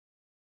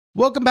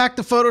Welcome back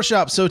to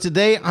Photoshop. So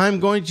today I'm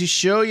going to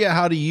show you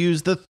how to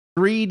use the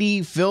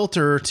 3D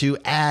filter to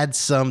add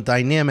some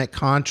dynamic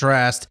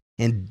contrast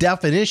and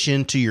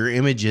definition to your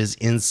images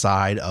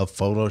inside of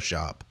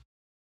Photoshop.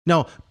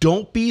 Now,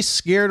 don't be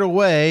scared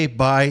away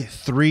by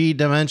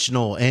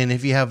three-dimensional, and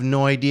if you have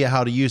no idea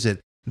how to use it,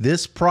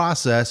 this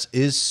process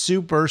is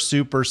super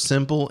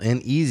simple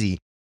and easy.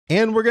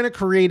 And we're going to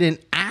create an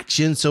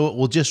action so it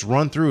will just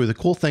run through. The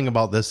cool thing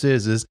about this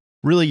is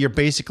really you're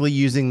basically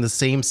using the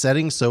same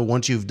settings. So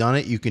once you've done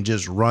it, you can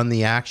just run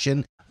the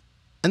action.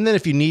 And then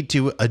if you need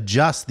to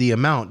adjust the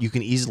amount, you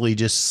can easily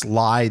just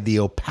slide the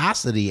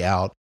opacity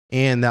out,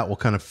 and that will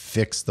kind of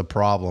fix the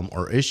problem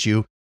or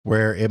issue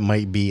where it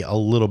might be a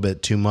little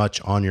bit too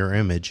much on your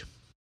image.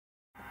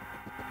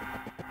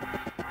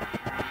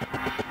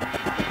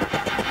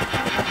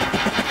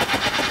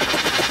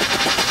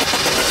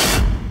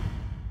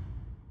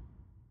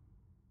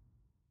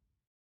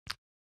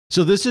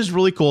 So this is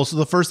really cool. So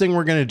the first thing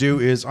we're going to do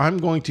is I'm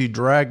going to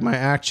drag my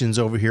actions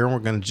over here, and we're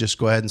going to just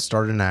go ahead and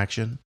start an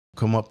action.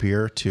 Come up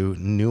here to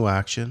new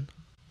action,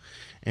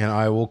 and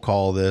I will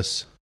call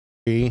this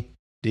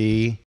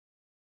 3D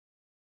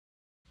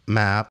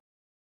map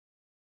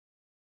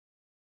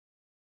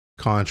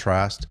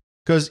contrast,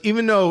 because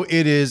even though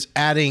it is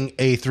adding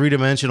a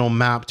three-dimensional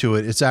map to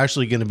it, it's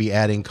actually going to be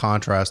adding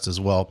contrast as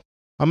well.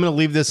 I'm going to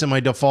leave this in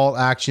my default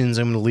actions.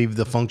 I'm going to leave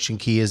the function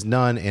key as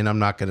none, and I'm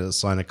not going to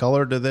assign a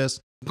color to this.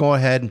 Go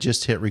ahead and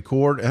just hit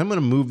record, and I'm going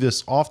to move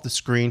this off the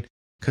screen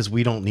because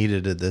we don't need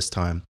it at this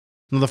time.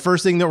 Now, the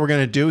first thing that we're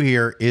going to do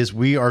here is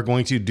we are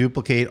going to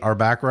duplicate our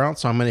background.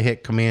 So I'm going to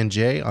hit Command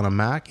J on a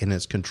Mac, and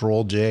it's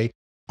Control J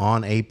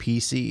on a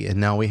PC. And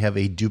now we have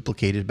a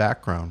duplicated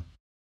background.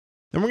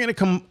 Then we're going to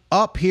come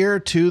up here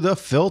to the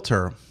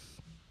filter.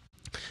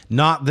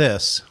 Not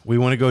this. We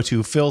want to go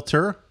to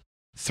Filter,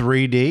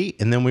 3D,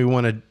 and then we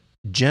want to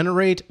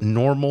generate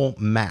normal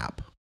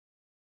map.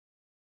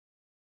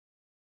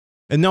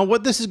 And now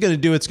what this is going to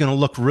do, it's going to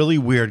look really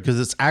weird because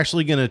it's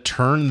actually going to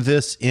turn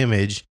this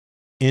image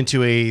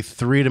into a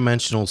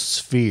three-dimensional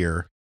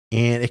sphere,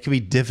 and it can be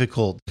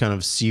difficult to kind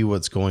of see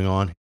what's going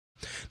on.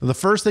 Now, the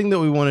first thing that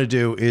we want to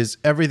do is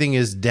everything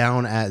is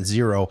down at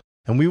 0,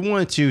 and we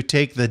want to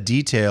take the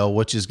detail,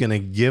 which is going to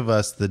give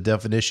us the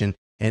definition,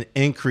 and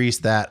increase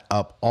that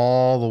up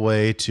all the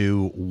way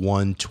to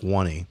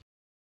 120.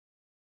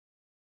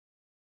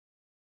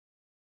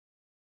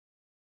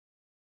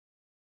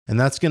 And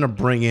that's going to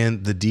bring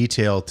in the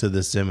detail to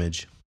this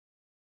image.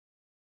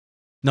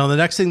 Now, the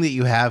next thing that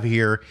you have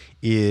here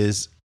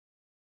is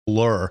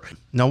blur.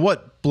 Now,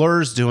 what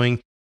blur is doing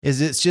is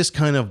it's just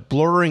kind of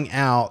blurring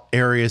out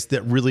areas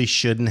that really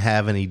shouldn't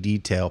have any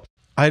detail.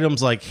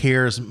 Items like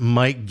hairs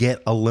might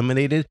get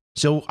eliminated.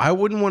 So I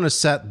wouldn't want to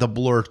set the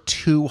blur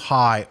too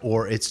high,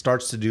 or it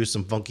starts to do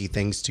some funky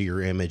things to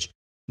your image.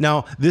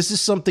 Now, this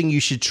is something you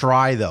should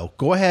try though.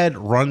 Go ahead,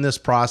 run this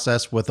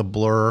process with a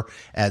blur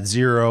at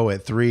 0,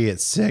 at 3, at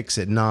 6,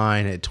 at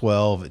 9, at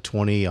 12, at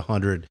 20,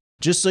 100,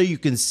 just so you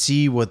can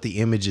see what the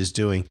image is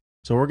doing.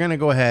 So we're going to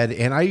go ahead,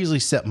 and I usually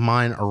set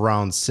mine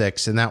around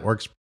 6, and that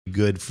works pretty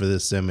good for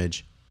this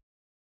image.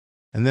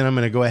 And then I'm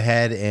going to go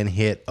ahead and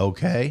hit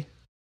OK.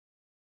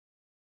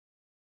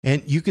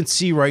 And you can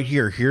see right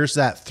here, here's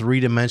that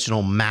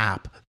three-dimensional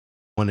map I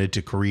wanted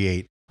to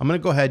create. I'm going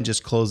to go ahead and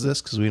just close this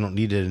because we don't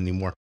need it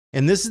anymore.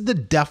 And this is the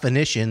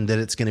definition that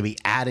it's going to be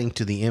adding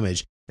to the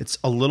image. It's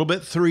a little bit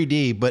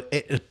 3D, but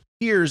it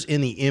appears in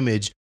the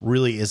image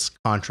really is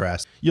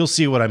contrast. You'll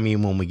see what I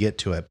mean when we get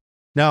to it.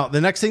 Now, the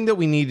next thing that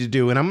we need to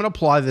do, and I'm going to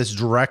apply this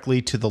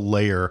directly to the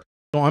layer.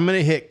 So I'm going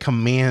to hit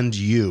Command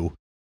U,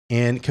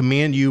 and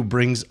Command U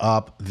brings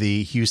up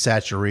the hue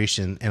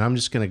saturation. And I'm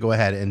just going to go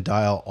ahead and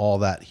dial all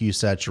that hue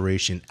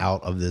saturation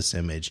out of this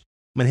image.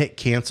 I'm going to hit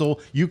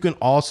cancel. You can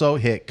also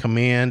hit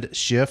Command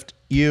Shift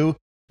U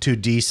to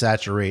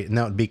desaturate, and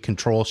that would be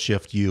Control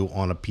Shift U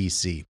on a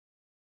PC.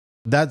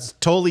 That's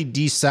totally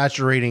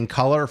desaturating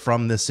color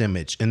from this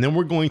image. And then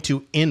we're going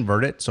to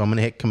invert it. So I'm going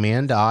to hit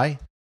Command I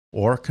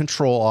or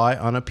Control I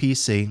on a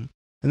PC.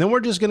 And then we're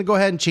just going to go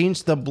ahead and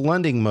change the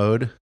blending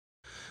mode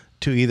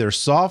to either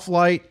soft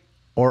light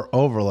or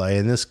overlay.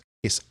 In this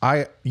case,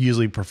 I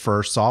usually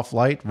prefer soft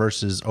light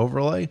versus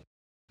overlay,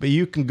 but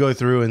you can go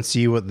through and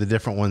see what the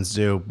different ones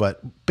do.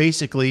 But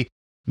basically,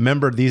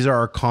 remember, these are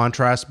our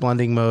contrast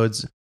blending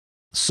modes.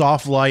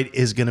 Soft light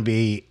is going to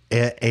be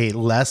a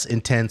less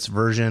intense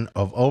version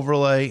of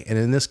overlay. And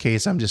in this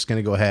case, I'm just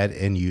going to go ahead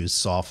and use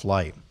soft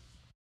light.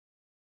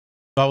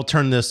 I will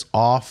turn this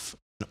off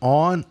and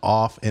on,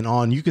 off and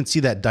on. You can see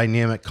that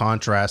dynamic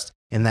contrast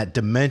and that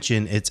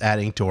dimension it's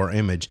adding to our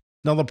image.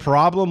 Now, the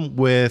problem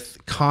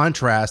with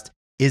contrast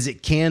is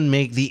it can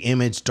make the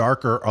image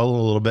darker, a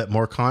little bit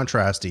more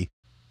contrasty.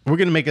 We're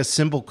going to make a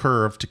simple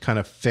curve to kind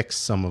of fix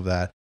some of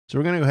that. So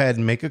we're going to go ahead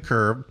and make a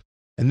curve.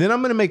 And then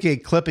I'm going to make a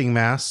clipping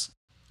mask.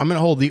 I'm going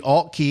to hold the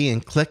Alt key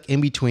and click in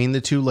between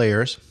the two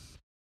layers.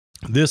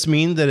 This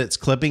means that it's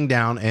clipping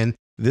down, and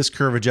this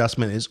curve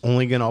adjustment is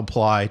only going to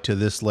apply to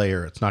this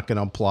layer. It's not going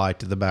to apply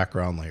to the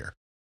background layer,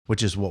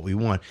 which is what we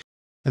want.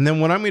 And then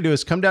what I'm going to do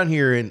is come down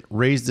here and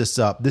raise this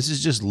up. This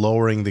is just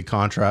lowering the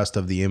contrast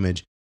of the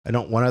image. I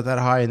don't want it that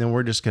high. And then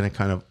we're just going to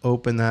kind of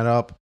open that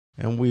up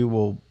and we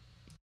will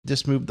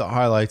just move the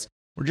highlights.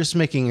 We're just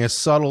making a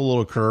subtle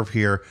little curve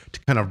here to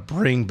kind of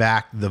bring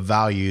back the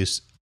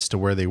values to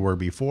where they were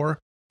before.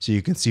 So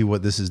you can see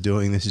what this is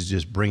doing. This is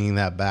just bringing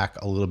that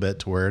back a little bit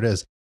to where it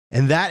is.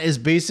 And that is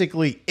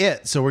basically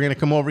it. So we're going to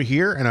come over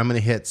here and I'm going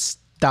to hit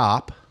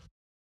stop,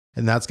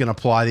 and that's going to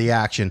apply the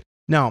action.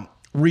 Now,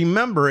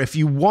 remember, if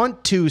you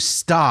want to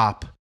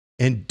stop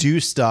and do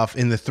stuff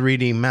in the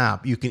 3D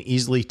map, you can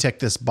easily tick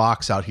this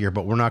box out here,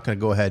 but we're not going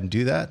to go ahead and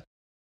do that.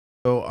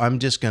 So I'm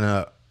just going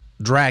to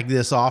drag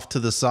this off to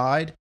the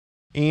side.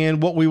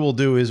 And what we will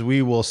do is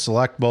we will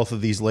select both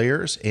of these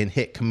layers and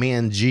hit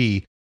Command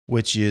G,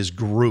 which is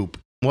group.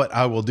 What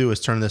I will do is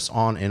turn this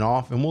on and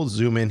off, and we'll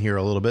zoom in here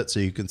a little bit so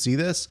you can see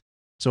this.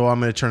 So I'm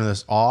going to turn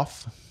this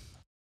off,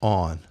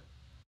 on,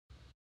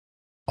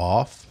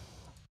 off,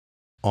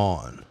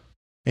 on.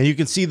 And you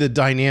can see the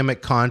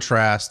dynamic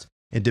contrast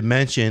and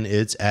dimension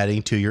it's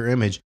adding to your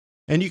image.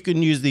 And you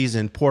can use these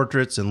in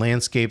portraits and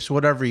landscapes,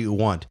 whatever you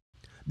want.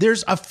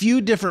 There's a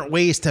few different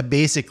ways to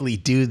basically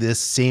do this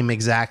same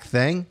exact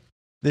thing.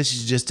 This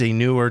is just a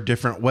newer,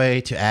 different way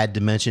to add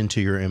dimension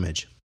to your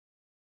image.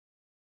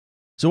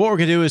 So what we're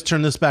going to do is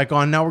turn this back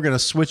on. Now we're going to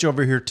switch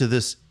over here to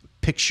this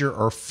picture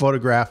or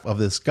photograph of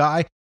this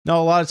guy. Now,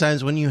 a lot of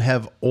times when you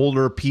have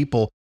older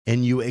people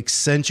and you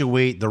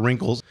accentuate the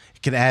wrinkles,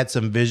 it can add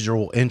some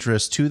visual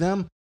interest to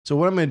them. So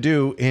what I'm going to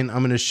do, and I'm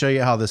going to show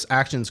you how this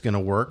action is going to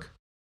work.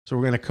 So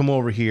we're going to come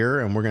over here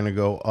and we're going to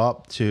go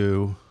up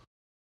to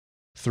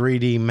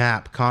 3D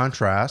map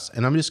contrast,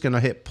 and I'm just going to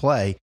hit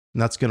play,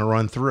 and that's going to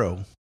run through.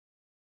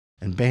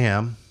 And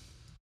bam.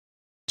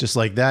 Just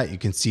like that, you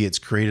can see it's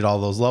created all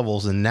those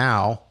levels. And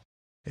now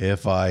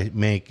if I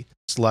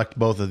select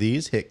both of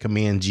these, hit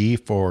Command G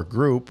for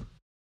group,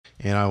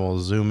 and I will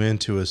zoom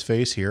into his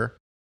face here,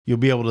 you'll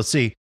be able to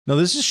see. Now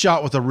this is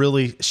shot with a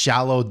really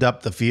shallow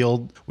depth of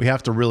field. We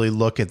have to really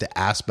look at the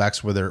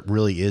aspects where there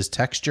really is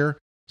texture.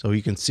 So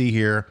you can see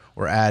here,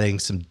 we're adding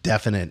some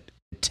definite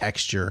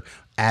texture,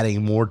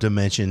 adding more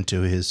dimension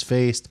to his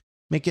face,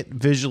 make it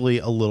visually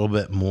a little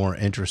bit more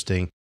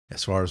interesting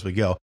as far as we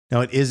go.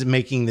 Now it is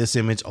making this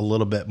image a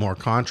little bit more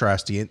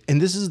contrasty.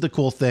 And this is the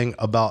cool thing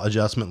about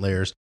adjustment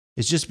layers.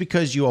 It's just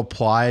because you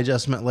apply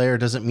adjustment layer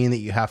doesn't mean that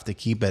you have to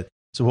keep it.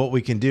 So what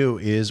we can do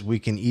is we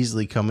can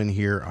easily come in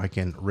here. I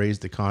can raise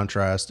the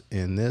contrast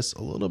in this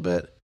a little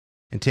bit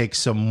and take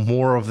some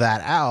more of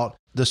that out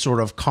to sort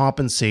of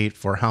compensate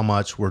for how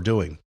much we're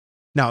doing.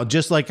 Now,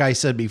 just like I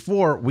said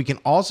before, we can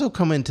also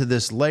come into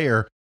this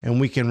layer and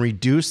we can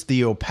reduce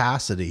the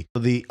opacity.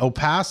 The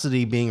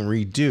opacity being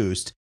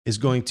reduced is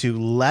going to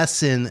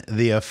lessen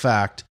the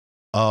effect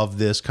of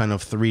this kind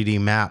of 3D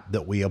map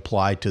that we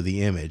apply to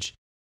the image.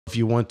 If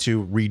you want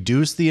to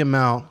reduce the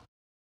amount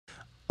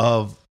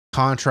of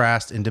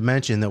contrast and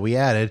dimension that we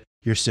added,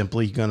 you're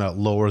simply going to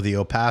lower the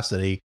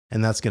opacity,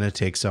 and that's going to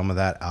take some of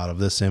that out of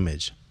this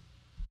image.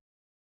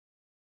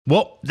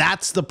 Well,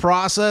 that's the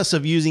process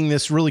of using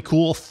this really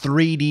cool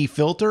 3D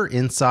filter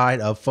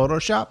inside of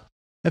Photoshop.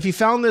 If you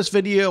found this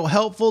video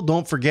helpful,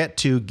 don't forget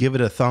to give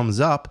it a thumbs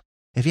up.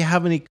 If you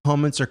have any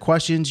comments or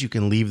questions, you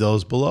can leave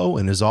those below.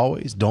 And as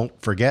always, don't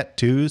forget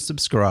to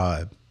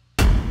subscribe.